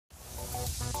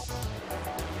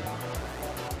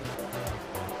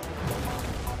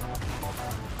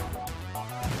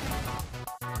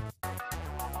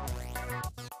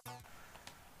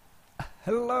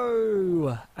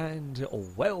Hello and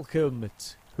welcome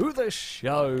to the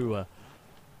show.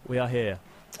 We are here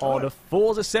on a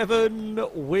Forza 7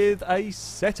 with a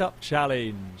setup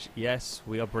challenge. Yes,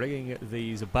 we are bringing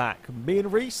these back. Me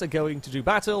and Rhys are going to do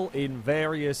battle in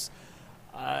various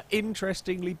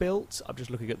interestingly built. I'm just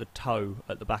looking at the toe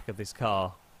at the back of this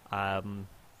car.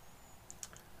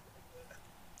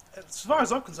 As far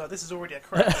as I'm concerned, this is already a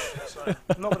crash, so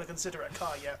I'm not going to consider it a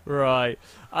car yet. Right.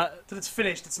 Till it's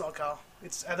finished, it's not a car.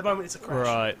 At the moment, it's a crash.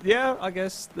 Right. Yeah, I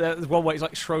guess there's one way. It's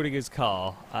like Schrodinger's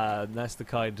car. That's the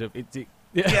kind of...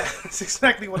 Yeah, that's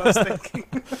exactly what I was thinking.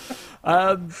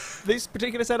 This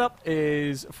particular setup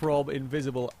is from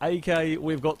Invisible AK.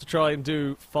 We've got to try and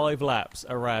do 5 laps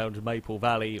around Maple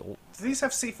Valley. Do these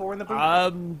have C4 in the boot?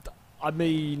 I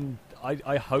mean,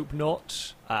 I hope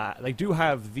not. They do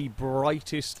have the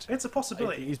brightest... It's a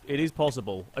possibility. It is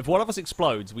possible. If one of us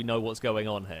explodes, we know what's going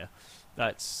on here.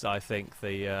 That's, I think,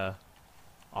 the...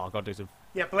 Oh, I've got to do some...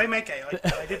 Yeah, blame AK.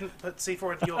 I didn't put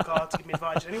C4 into your car to give me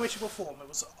advantage. Any way, shape or form. It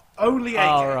was only AK.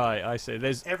 Oh, right, I see.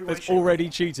 There's already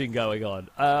cheating going on.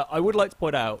 I would like to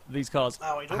point out, these cars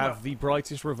have the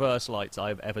brightest reverse lights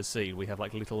I've ever seen. We have,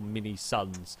 like, little mini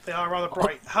suns. They are rather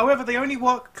bright. However, they only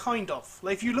work kind of.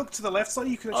 Like, if you look to the left side,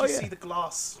 you can actually see the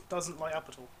glass doesn't light up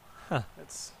at all. Huh.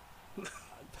 It's...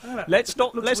 Let's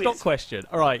not question.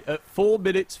 All right, at 4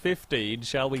 minutes 15,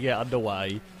 shall we get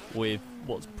underway with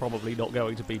what's probably not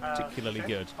going to be particularly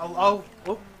good? Oh.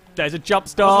 There's a jump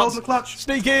start. Hold the clutch.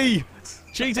 Sneaky!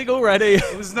 Cheating already.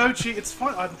 It was no cheat. It's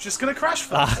fine. I'm just going to crash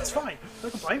first. It's fine. No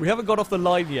complaint. We haven't got off the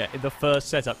line yet in the first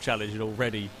setup challenge, and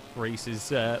already Rhys has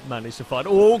managed to find...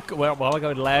 Oh, well, I'm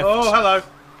going left. Oh, hello.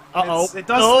 Uh-oh. It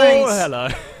does things. Oh, hello.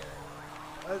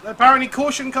 Apparently,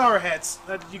 caution car ahead.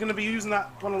 You're going to be using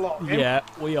that one a lot, okay? Yeah,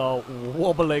 we are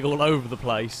wobbling all over the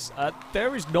place.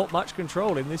 There is not much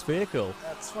control in this vehicle.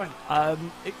 That's fine. On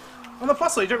the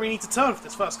plus side, you don't really need to turn for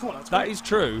this first corner. That is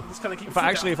true. Just kind of keep in fact,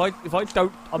 actually, if I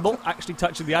don't, I'm not actually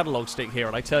touching the analog stick here,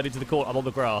 and I turn into the corner, I'm on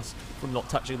the grass from not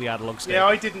touching the analog stick. Yeah,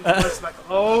 I didn't.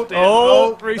 Oh dear.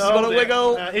 Oh, Rhys has got a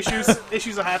wiggle.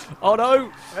 Issues ahead. Oh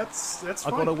no. That's fine.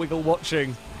 I've got a wiggle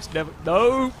watching. It's never.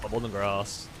 No, I'm on the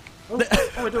grass. Oh,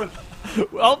 what are we doing?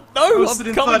 Well, no, I'm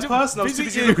in third person. I was too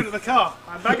busy looking at the car.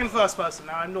 I'm back in first person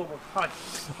now. I'm normal. Hi.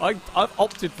 I've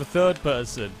opted for third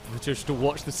person just to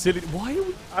watch the silly. Why are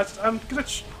we? I'm gonna.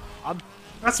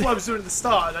 That's what I was doing at the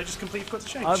start, and I just completely forgot to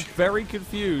change. I'm very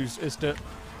confused as to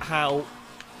how.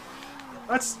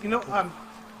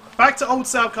 Back to old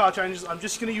style car challenges. I'm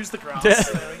just gonna use the grass. There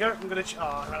we go. I'm gonna.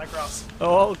 I ran out of grass.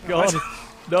 Oh god.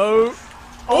 No.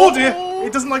 Oh dear!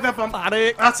 It doesn't like that bump.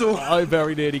 Panic. At all. I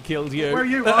very nearly killed you. Where are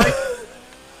you?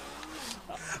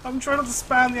 I'm trying not to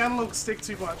spam the analog stick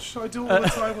too much. I do all the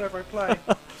time whenever I play.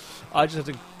 I just had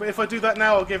to... But if I do that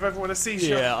now, I'll give everyone a C-shot.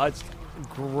 Yeah, I just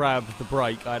grabbed the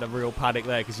brake. I had a real panic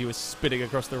there because you were spinning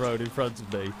across the road in front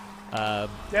of me. Yeah,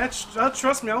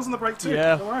 trust me, I was on the brake too.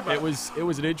 Yeah, don't worry about it. It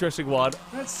was an interesting one.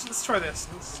 Let's try this.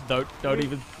 Don't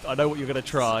even. I know what you're going to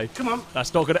try. Come on.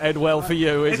 That's not going to end well for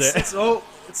you, is it?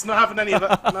 It's not having any of it.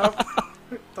 No,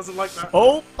 it doesn't like that.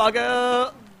 Oh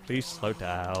bugger! Please slow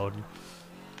down.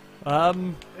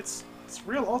 It's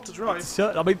real odd to drive.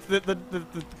 I mean,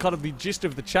 the kind of the gist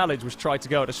of the challenge was try to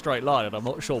go in a straight line, and I'm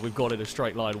not sure we've gone in a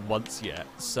straight line once yet.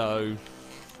 So,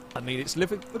 I mean, it's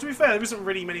living. But to be fair, there isn't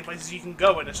really many places you can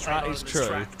go in a straight line on this true.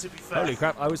 track. To be fair. Holy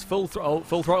crap! I was full throttle.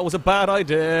 Full throttle was a bad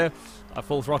idea. I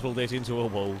full throttled it into a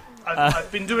wall. I've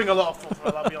been doing a lot of full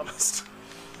throttle. I'll be honest.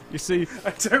 You see,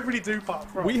 I don't really do park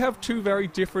front. We have two very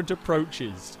different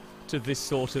approaches to this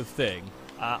sort of thing.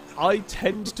 I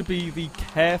tend to be the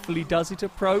carefully does it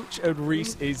approach, and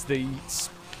Rhys is the,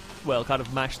 well, kind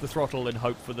of mash the throttle and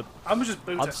hope for the... I'm just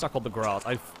booting. I'm stuck on the grass.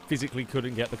 I physically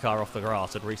couldn't get the car off the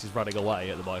grass, and Rhys is running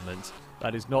away at the moment.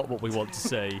 That is not what we want to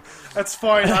see. That's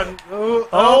fine. I've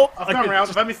gone around.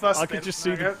 I've had my first spin. I could just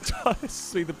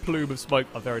see the plume of smoke.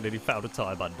 I very nearly found a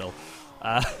tyre bundle.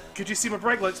 Could you see my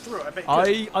brake lights through?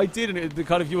 I did,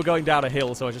 and you were going down a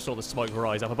hill, so I just saw the smoke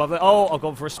rise up above there. Oh, I've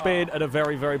gone for a spin at a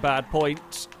very, very bad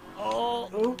point.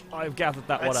 Oh, I've gathered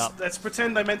that one up. Let's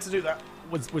pretend I meant to do that.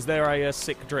 Was there a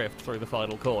sick drift through the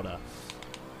final corner?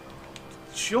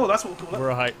 Sure, that's what we'll call it.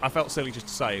 Right, I felt silly just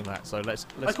saying that, so let's...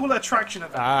 I call that a traction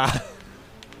event.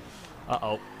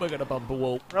 Uh-oh, we're going to bump a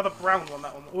wall. Rather brown on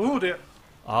that one. Oh dear.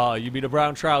 Ah, you mean a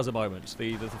brown trouser moment?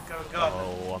 I got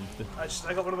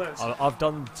one of those. I've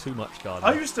done too much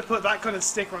gardening. I used to put that kind of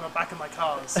sticker on the back of my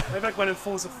cars. Way back when in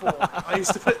Forza 4, I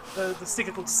used to put the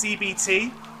sticker called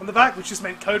CBT on the back, which just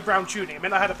meant Code Brown Tuning. It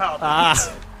meant I had a power point.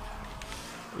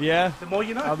 Yeah. The more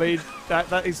you know. I mean,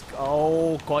 that is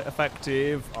quite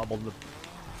effective. I'm on the...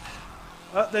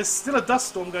 There's still a dust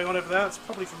storm going on over there. It's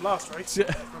probably from last race,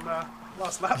 from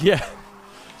last lap. Yeah.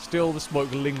 Still the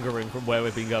smoke lingering from where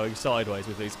we've been going sideways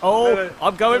with these. Oh,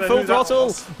 I'm going full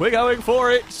throttle. We're going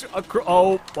for it.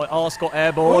 Oh, my arse got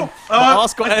airborne. My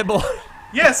arse got airborne.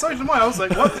 Yeah, so did mine. I was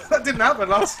like, what? That didn't happen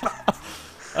last lap.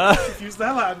 Confused the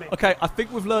hell out of me. Okay, I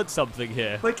think we've learned something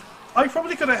here. Like, I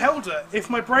probably could have held it if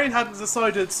my brain hadn't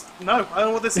decided, no, I don't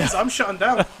know what this is. I'm shutting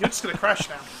down. You're just going to crash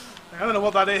now. I don't know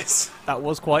what that is. That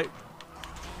was quite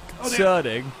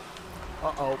concerning.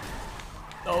 Uh-oh.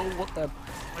 Oh, what the...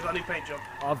 I got a new paint job.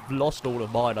 I've lost all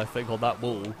of mine, I think, on that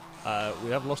wall.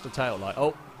 We have lost a tail light.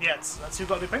 Oh. Yeah, that's who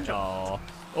got a new paint job.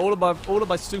 Oh. All of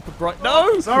my super bright...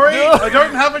 No! Sorry, no! I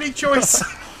don't have any choice.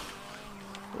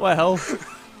 Well...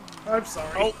 I'm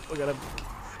sorry. Oh, we're gonna...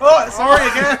 Oh, sorry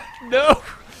again. No!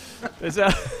 There's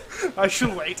a... I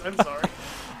shall wait, I'm sorry.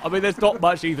 I mean, there's not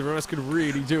much either of us can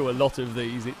really do a lot of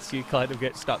these. It's you kind of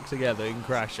get stuck together in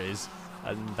crashes,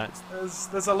 and that's...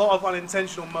 There's a lot of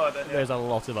unintentional murder here. There's a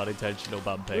lot of unintentional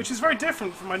bumping. Which is very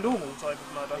different from my normal type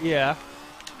of murder. Yeah.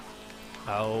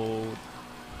 Oh...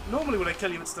 Normally when I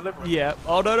kill you, it's deliberate. Yeah.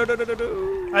 Oh, no, no, no, no, no,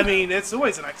 no. I mean, it's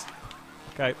always an accident.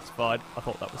 Okay, it's fine. I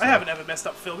thought that was... I haven't ever messed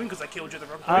up filming because I killed you at the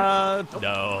wrong point. Nope.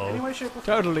 No. Anyway, shape or form.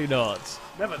 Totally not.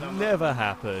 Never done that. Never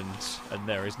happened, and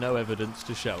there is no evidence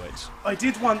to show it. I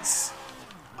did once,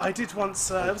 it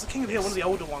was a King of the Hill, one of the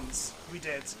older ones we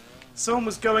did. Someone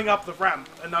was going up the ramp,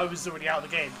 and I was already out of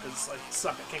the game because I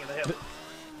suck at King of the Hill.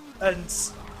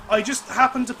 And I just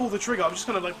happened to pull the trigger. I was just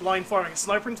kind of like blind firing a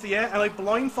sniper into the air, and I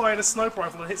blind fired a sniper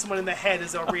rifle and hit someone in the head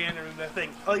as they were re-entering their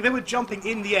thing. Like, they were jumping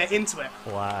in the air into it.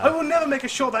 Wow. I will never make a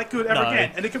shot that good ever No.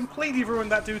 again, and it completely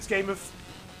ruined that dude's game of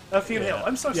King of the Hill.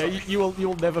 I'm so sorry. Yeah,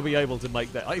 you'll never be able to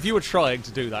make that. If you were trying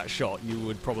to do that shot, you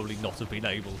would probably not have been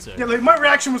able to. Yeah, like, my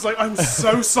reaction was like, I'm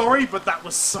so sorry, but that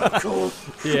was so cool.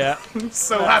 Yeah. I'm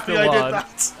so That's happy the I one. did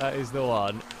that. That is the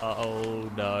one. Oh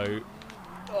no.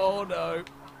 Oh no.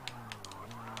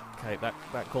 Okay,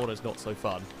 that corner's not so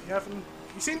fun. You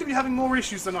seem to be having more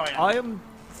issues than I am. I am...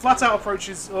 Flat out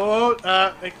approaches. Oh,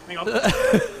 hang on.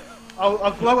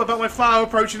 I'll blow about my flat out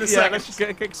approach in a Yeah, second. let's just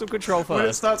get some control When it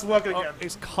first. starts working again.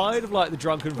 It's kind of like the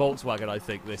Drunken Volkswagen, I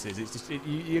think this is. It's just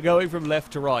you're going from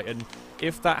left to right, and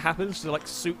if that happens to like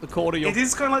suit the corner, you're... It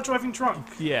is kind of like driving drunk.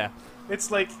 Yeah.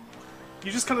 It's like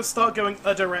you just kind of start going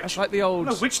a direction. It's like the old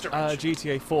No, which direction?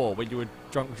 GTA 4 when you were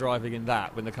drunk driving in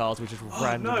that, when the cars would just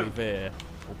randomly no. veer.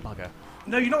 Oh, bugger.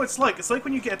 No, you know what it's like? It's like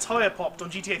when you get a tyre popped on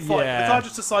GTA 5. Yeah. The car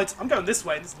just decides, I'm going this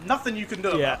way, and there's nothing you can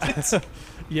do about it.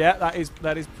 Yeah, that is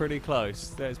pretty close.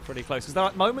 That is pretty close. Because there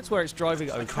are moments where it's driving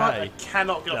okay. I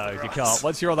cannot get No, off the you grass. can't.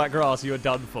 Once you're on that grass, you are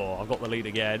done for. I've got the lead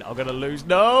again. I'm going to lose.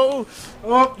 No!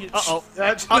 Oh, Uh-oh.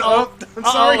 oh, I'm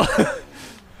sorry. Uh-oh.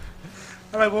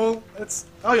 Alright, well, it's...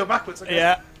 Oh, you're backwards, okay.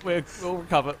 Yeah, we'll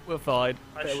recover. We're fine.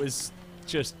 I It was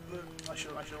just... I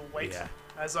should wait Yeah.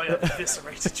 as I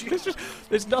eviscerated you.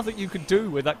 There's nothing you can do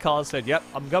with that car said, yep,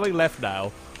 I'm going left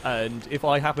now. And if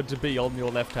I happen to be on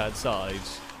your left-hand side...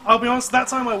 I'll be honest, that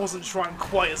time I wasn't trying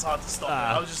quite as hard to stop it.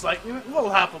 Ah. I was just like, you know, what'll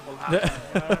happen, will happen.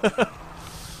 You know?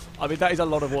 I mean, that is a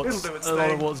lot of what's It'll do its a lot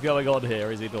of thing. what's going on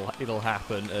here. Is it'll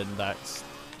happen, and that's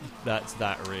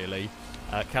that really.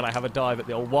 Can I have a dive at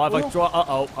the old? Why have I?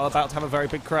 Uh-oh! I'm about to have a very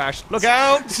big crash. Look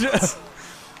out!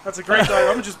 That's a great dive.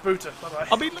 I'm gonna just boot it. Bye-bye.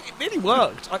 I mean, look, it really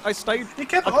worked. I stayed. You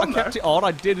kept I on, kept though. it on.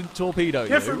 I didn't torpedo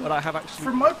Yeah, you, and I have actually.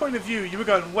 From my point of view, you were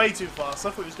going way too fast.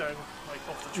 I thought he was going like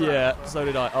off the track. Yeah, but- so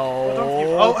did I. Oh,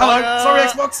 hello. bugger. Sorry,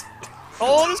 Xbox.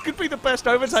 Oh, this could be the best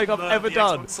overtake I've The ever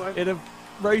done Xbox sign. in a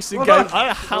racing Well game. done. I don't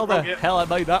know how the Wrong yet. hell I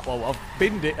made that one. I've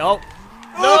binned it. Oh,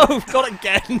 no, not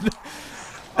again.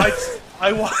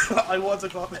 I want to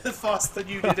go a bit faster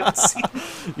than you did. It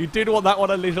seemed. You did want that one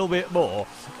a little bit more,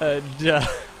 and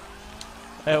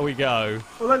there we go.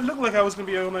 Well, that looked like I was going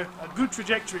to be on a good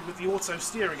trajectory with the auto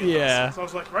steering. in Yeah. this. So I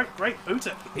was like, right, great, boot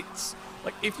it. It's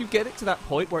like if you get it to that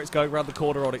point where it's going around the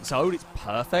corner on its own, it's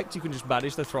perfect. You can just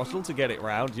manage the throttle to get it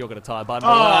round. You're going to tire bundle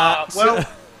Ah, that. well,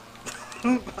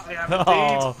 I am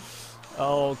indeed.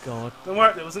 Oh god. Don't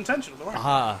worry, it was intentional. Don't worry.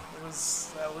 Ah,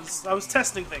 I was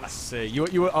testing I things. see. You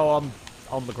were. Oh, I'm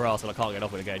on the grass and I can't get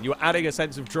off it again. You were adding a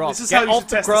sense of drop. This is Get how you off should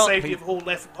the test the grass. safety Please, of all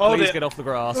left. Oh, please dear. get off the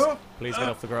grass. Oh, Please get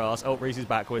off the grass. Oh, Reese is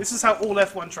backwards. This is how all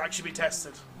F1 tracks should be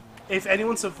tested. If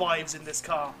anyone survives in this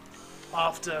car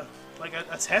after like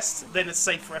a test, then it's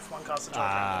safe for F1 cars to drive.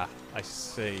 Ah, I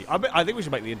see. I think we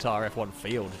should make the entire F1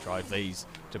 field drive these,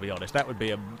 to be honest. That would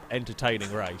be an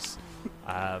entertaining race.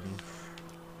 I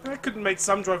couldn't make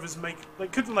some drivers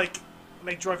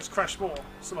make drivers crash more.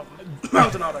 Some of them.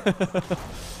 Maldonado.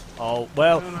 Oh,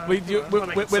 well, No,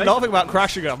 we're laughing about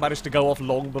crashing. I've managed to go off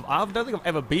long, but I don't think I've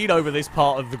ever been over this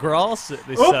part of the grass at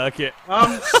this circuit.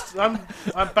 I'm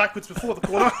backwards before the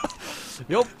corner.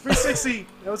 Yup. 360.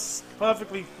 That was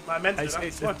perfectly. I meant it.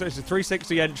 It's a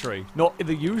 360 entry. Not in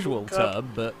the usual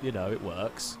term, but, you know, it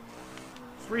works.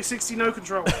 360 no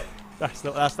control. That's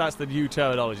the new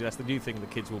terminology. That's the new thing the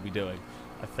kids will be doing,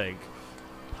 I think.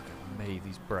 Fucking me,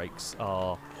 these brakes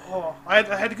are... Oh, I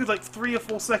had a good like 3 or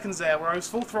 4 seconds there where I was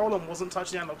full throttle and wasn't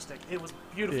touching the analog stick. It was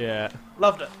beautiful. Yeah.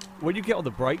 Loved it. When you get on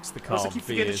the brakes, the car I keep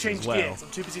forgetting to change as well. gears.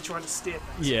 I'm too busy trying to steer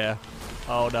things. Yeah.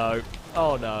 Oh no.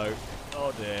 Oh no.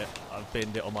 Oh dear. I've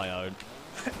binned it on my own.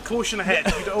 Caution ahead.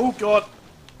 Oh god.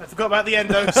 I forgot about the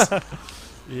endos.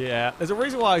 Yeah. There's a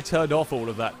reason why I turned off all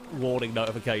of that warning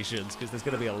notifications, because there's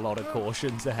going to be a lot of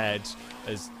cautions ahead.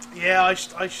 Yeah,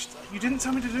 you didn't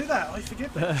tell me to do that. I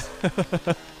forget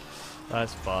that.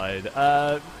 That's fine.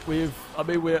 We're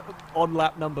on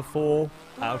lap number 4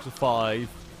 out of 5.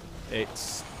 I'd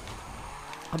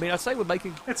say we're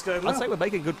making. It's going well. I'd say we're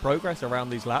making good progress around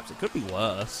these laps. It could be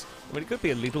worse. I mean, it could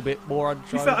be a little bit more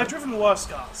undriveable. I've driven worse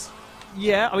cars.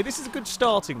 Yeah, I mean, this is a good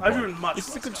starting point. I've driven much This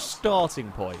is a good cars.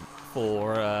 starting point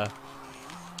for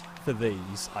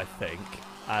these, I think,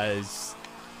 as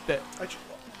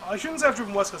I shouldn't say I've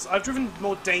driven worse cars. I've driven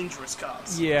more dangerous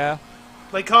cars. yeah.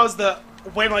 Like cars that,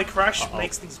 when I crash,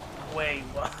 makes things way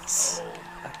worse.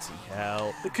 Bloody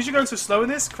hell. Because you're going so slow in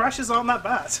this, crashes aren't that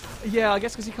bad. Yeah, I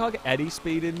guess because you can't get any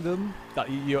speed in them.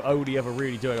 That you're only ever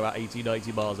really doing about 80,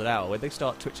 90 miles an hour. When they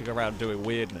start twitching around doing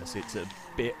weirdness, it's a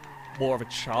bit more of a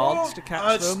chance to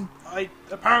catch them.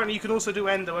 Apparently, you can also do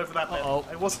endo over that bit.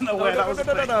 I wasn't aware that was a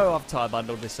thing. No, I've time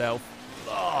bundled myself.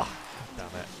 Oh, damn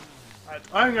it.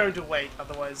 I'm going to wait,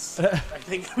 otherwise I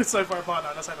think with so far apart now,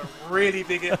 unless I have a really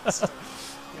big incident.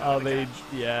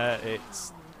 Yeah,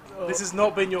 it's... This has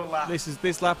not been your lap.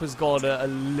 This lap has gone a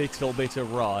little bit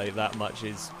awry, that much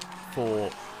is for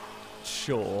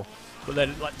sure. But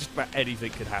then, like, just about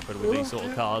anything can happen with these sort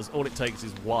of cars. All it takes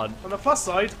is one. On the plus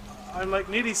side, I'm like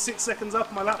nearly 6 seconds up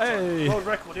on my lap time. World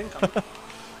record income.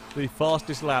 The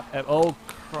fastest lap ever. Oh,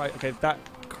 Christ. Okay, that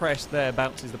crest there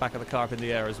bounces the back of the car up in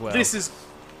the air as well. This is...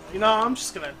 You know, I'm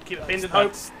just going to keep it pinned and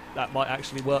hope. That might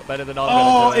actually work better than I'm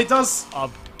going to do. Oh, it does.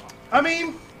 I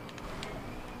mean...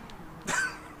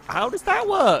 How does that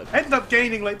work? I ended up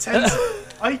gaining like 10...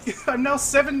 I'm now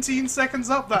 17 seconds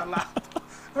up that lap.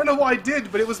 I don't know what I did,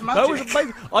 but it was magic. That was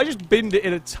amazing. I just binned it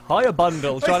in a tyre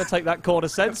bundle trying to take that corner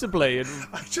sensibly. And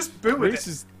I just booted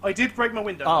it. I did break my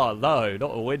window. Oh, no,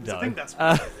 not a window. I think that's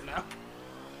what now.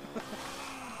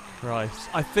 Christ.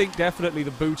 I think definitely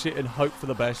the boot it and hope for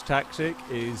the best tactic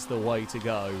is the way to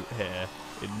go here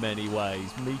in many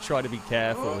ways. Me trying to be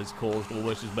careful has caused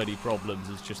almost as many problems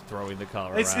as just throwing the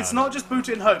car around. It's not just boot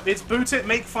it and hope. It's boot it,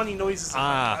 make funny noises.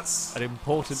 That's an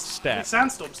important step.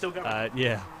 Sandstorm still going.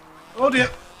 Yeah. Oh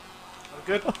dear. Oh,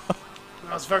 good.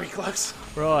 That was very close.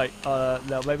 Right.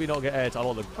 Now maybe not get airtime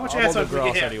on the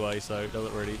grass anyway, so it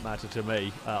doesn't really matter to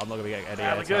me. I'm not going to be getting any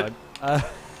airtime.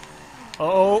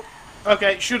 Oh.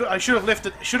 Okay, I should have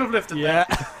lifted. Yeah.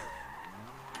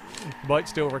 Might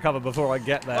still recover before I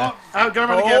get there. Oh, go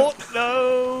around again.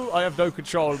 No! I have no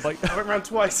control. I went around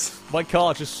twice. My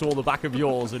car just saw the back of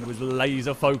yours and was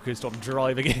laser focused on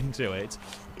driving into it.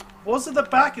 Was it the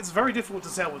back? It's very difficult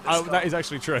to tell with this car. That is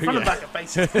actually true. Front and back are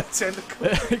basically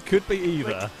it could be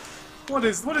either. Like, what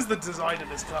is the design of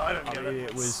this car? I don't get it.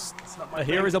 It was...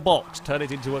 Here is a box, turn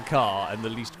it into a car, and the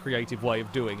least creative way of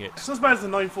doing it. It's not as bad as the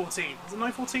 914. Is it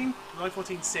 914?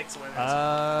 914-6 or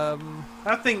whatever it is.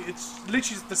 That thing, it's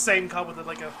literally the same car with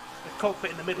a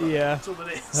cockpit in the middle of it. That's all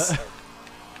it is.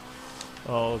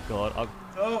 Oh, God.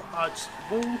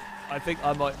 I think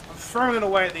I might... I'm throwing it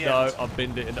away at the end. No, I've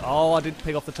binned it. I didn't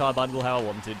pick off the tyre bundle how I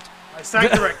wanted. I stand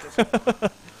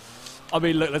corrected. I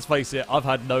mean, look, let's face it. I've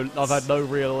had no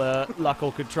real luck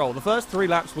or control. The first 3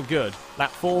 laps were good.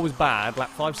 Lap 4 was bad. Lap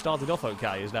 5 started off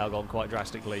okay. Has now gone quite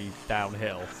drastically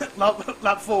downhill.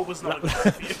 lap 4 was not good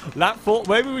for you. Lap 4.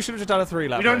 Maybe we should have just done a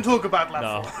 3-lap. We don't talk about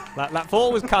lap 4. Lap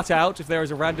 4 was cut out if there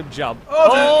is a random jump.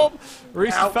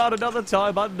 Rhys has found another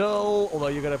time bundle. Although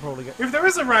you're going to probably get... If there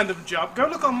is a random jump, go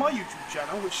look on my YouTube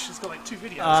channel, which has got like 2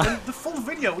 videos, and the full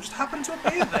video will just happen to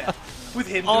appear there with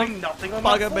him doing nothing on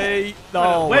lap 4. Me.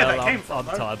 No, where that came from.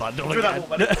 I'm time bundle again.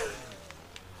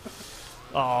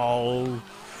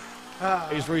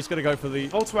 Is Rhys going to go for the...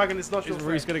 Volkswagen is not your friend. Is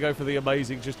Rhys going to go for the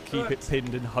amazing just keep it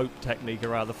pinned and hope technique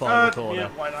around the final corner? Yeah,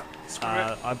 why not? Screw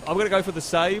it. I'm going to go for the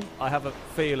same. I have a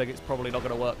feeling it's probably not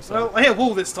going to work. So. Well, I hit a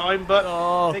wall this time,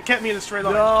 but it kept me in a straight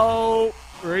line. No!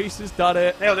 Rhys has done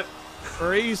it. Nailed it.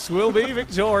 Rhys will be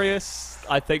victorious.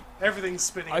 I think Everything's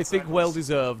spinning. I think sideways. well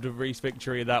deserved a Rhys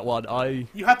victory in that one.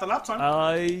 You had the lap time.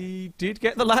 I did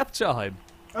get the lap time.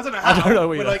 I don't know how. I don't know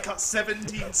when either. I cut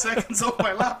 17 seconds off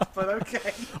my lap, but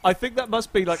okay. I think that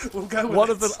must be like We'll go with one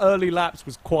of it. the early laps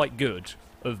was quite good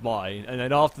of mine, and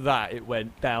then after that it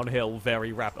went downhill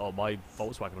very rapid. Oh, my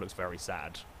Volkswagen looks very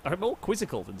sad. I'm more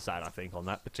quizzical than sad, I think, on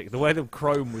that particular. The way the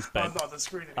chrome was I'm bent. not on the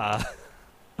screen anymore.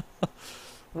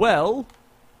 Well,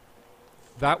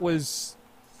 that was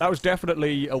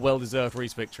definitely a well-deserved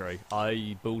Rhys victory.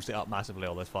 I boosted it up massively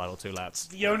on those final 2 laps.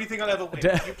 The only thing I'll ever win.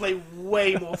 You play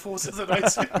way more Forza than I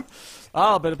do.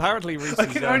 But apparently Rhys I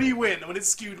is, can only win when it's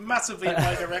skewed massively in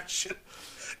my direction.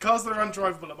 Cars that are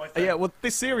undrivable at my thing. yeah, well,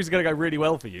 this series is going to go really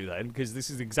well for you then, because this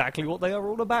is exactly what they are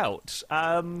all about.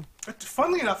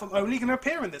 Funnily enough, I'm only going to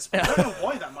appear in this. But I don't know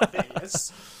why that might be.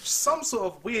 It's some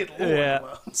sort of weird law in the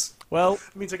world. Well,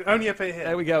 It means I can only appear here.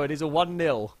 there we go. It is a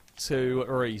 1-0 to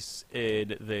Rhys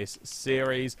in this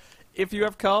series. If you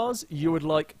have cars you would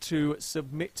like to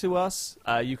submit to us,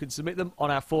 you can submit them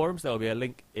on our forums. There will be a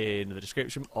link in the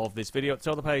description of this video. At the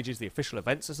top of the page is the official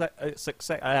events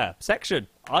section.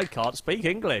 I can't speak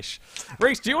English.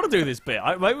 Rhys, do you want to do this bit?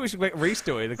 Maybe we should make Rhys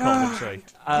do it in the commentary.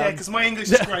 Yeah, because my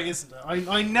English is great, isn't it?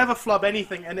 I never flub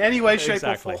anything in any way, shape,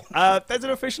 Exactly. or form. There's an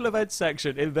official events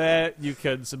section. In there, you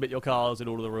can submit your cars and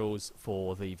all of the rules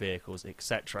for the vehicles,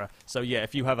 etc. So yeah,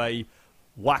 if you have a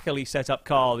wackily set up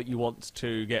car that you want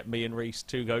to get me and Rhys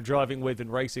to go driving with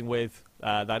and racing with,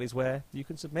 that is where you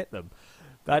can submit them.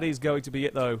 That is going to be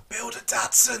it, though. Build a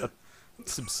Datsun!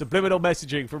 Some subliminal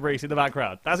messaging from Rhys in the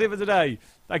background. That's it for today.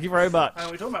 Thank you very much What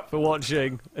are we talking about? for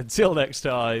watching. Until next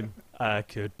time,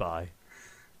 goodbye.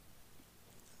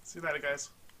 See you later, guys.